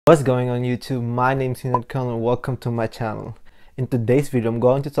What's going on YouTube? My name is Unit Colonel and welcome to my channel. In today's video, I'm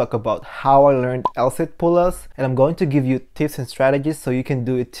going to talk about how I learned L-sit pull-ups, and I'm going to give you tips and strategies so you can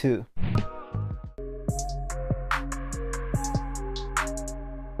do it too.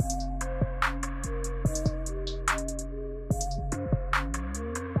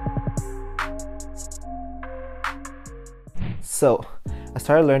 So, I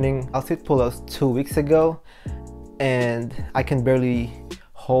started learning L-sit pull-ups 2 weeks ago, and I can barely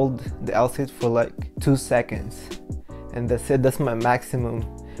hold the L-sit for like 2 seconds, and that's it. That's my maximum.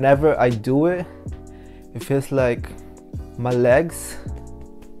 Whenever I do it, it feels like my legs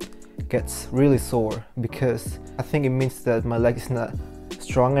gets really sore because I think it means that my leg is not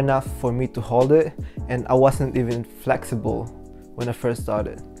strong enough for me to hold it, and I wasn't even flexible when I first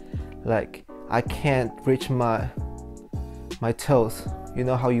started. Like, I can't reach my toes. You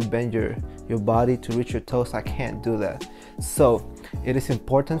know how you bend your body to reach your toes? I can't do that. So it is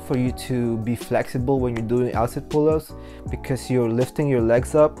important for you to be flexible when you're doing L-sit pull-ups because you're lifting your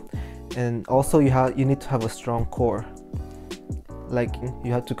legs up, and also you need to have a strong core. Like,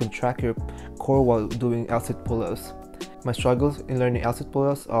 you have to contract your core while doing L-sit pull-ups. My struggles in learning L-sit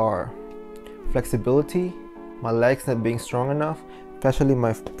pull-ups are flexibility, my legs not being strong enough, especially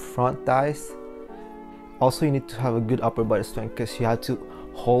my front thighs. Also, you need to have a good upper body strength because you have to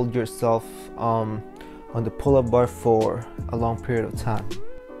hold yourself on the pull-up bar for a long period of time.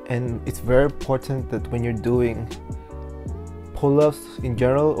 And it's very important that when you're doing pull-ups in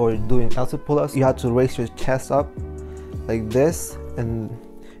general or doing L-sit pull-ups, you have to raise your chest up like this, and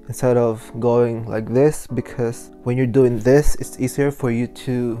instead of going like this, because when you're doing this, it's easier for you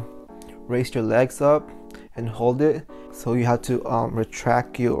to raise your legs up and hold it. So you have to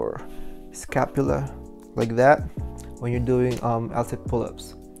retract your scapula like that when you're doing L-sit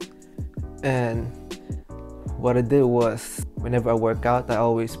pull-ups. And what I did was, whenever I work out, I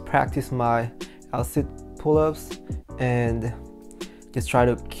always practice my L-sit pull-ups and just try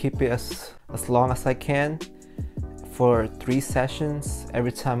to keep it as long as I can for 3 sessions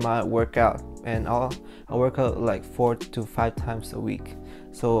every time I work out. And I work out like 4 to 5 times a week.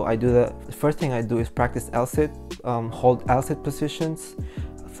 So I do that. The first thing I do is practice L-sit, hold L-sit positions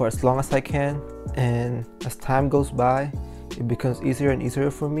for as long as I can, and as time goes by, it becomes easier and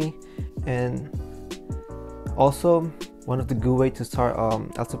easier for me. And also, one of the good way to start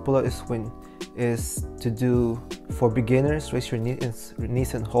L-sit pull-up is to do, for beginners, raise your knees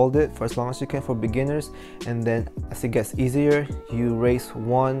and hold it for as long as you can for beginners, and then as it gets easier, you raise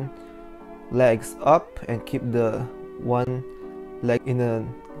one legs up and keep the one leg in a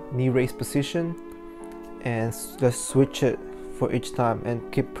knee raise position, and just switch it for each time,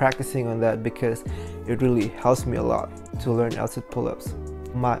 and keep practicing on that because it really helps me a lot to learn L-sit pull-ups.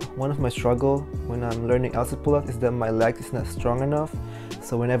 One of my struggle when I'm learning L-sit pull-ups is that my leg is not strong enough.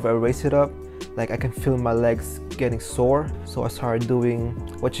 So whenever I raise it up, like, I can feel my legs getting sore. So I started doing,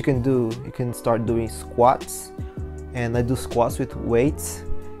 what you can do, you can start doing squats, and I do squats with weights,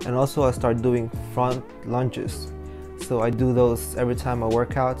 and also I start doing front lunges. So I do those every time I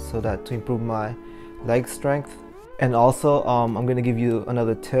work out, so that to improve my leg strength. And also, I'm going to give you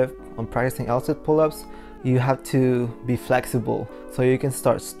another tip on practicing L-sit pull-ups. You have to be flexible, so you can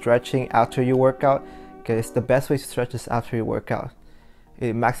start stretching after you work out, because the best way to stretch is after you work out.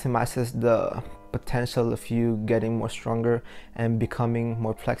 It maximizes the potential of you getting more stronger and becoming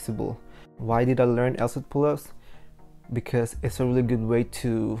more flexible. Why did I learn L-sit pull-ups? Because it's a really good way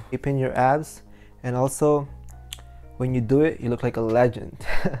to keep in your abs, and also when you do it, you look like a legend.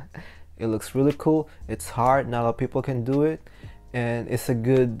 It looks really cool. It's hard, not a lot of people can do it, and it's a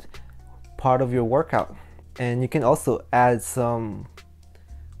good part of your workout. And you can also add some,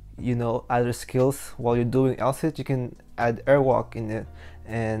 other skills while you're doing L-sit. You can add airwalk in it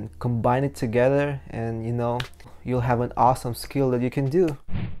and combine it together, and you'll have an awesome skill that you can do.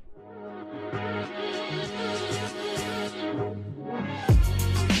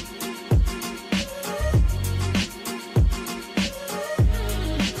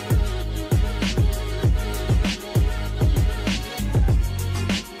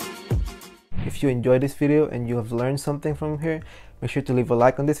 If you enjoyed this video and you have learned something from here, make sure to leave a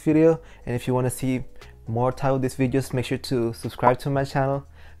like on this video, and if you want to see more type of these videos, make sure to subscribe to my channel.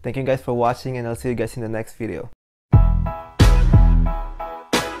 Thank you guys for watching, and I'll see you guys in the next video.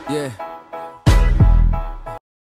 Yeah.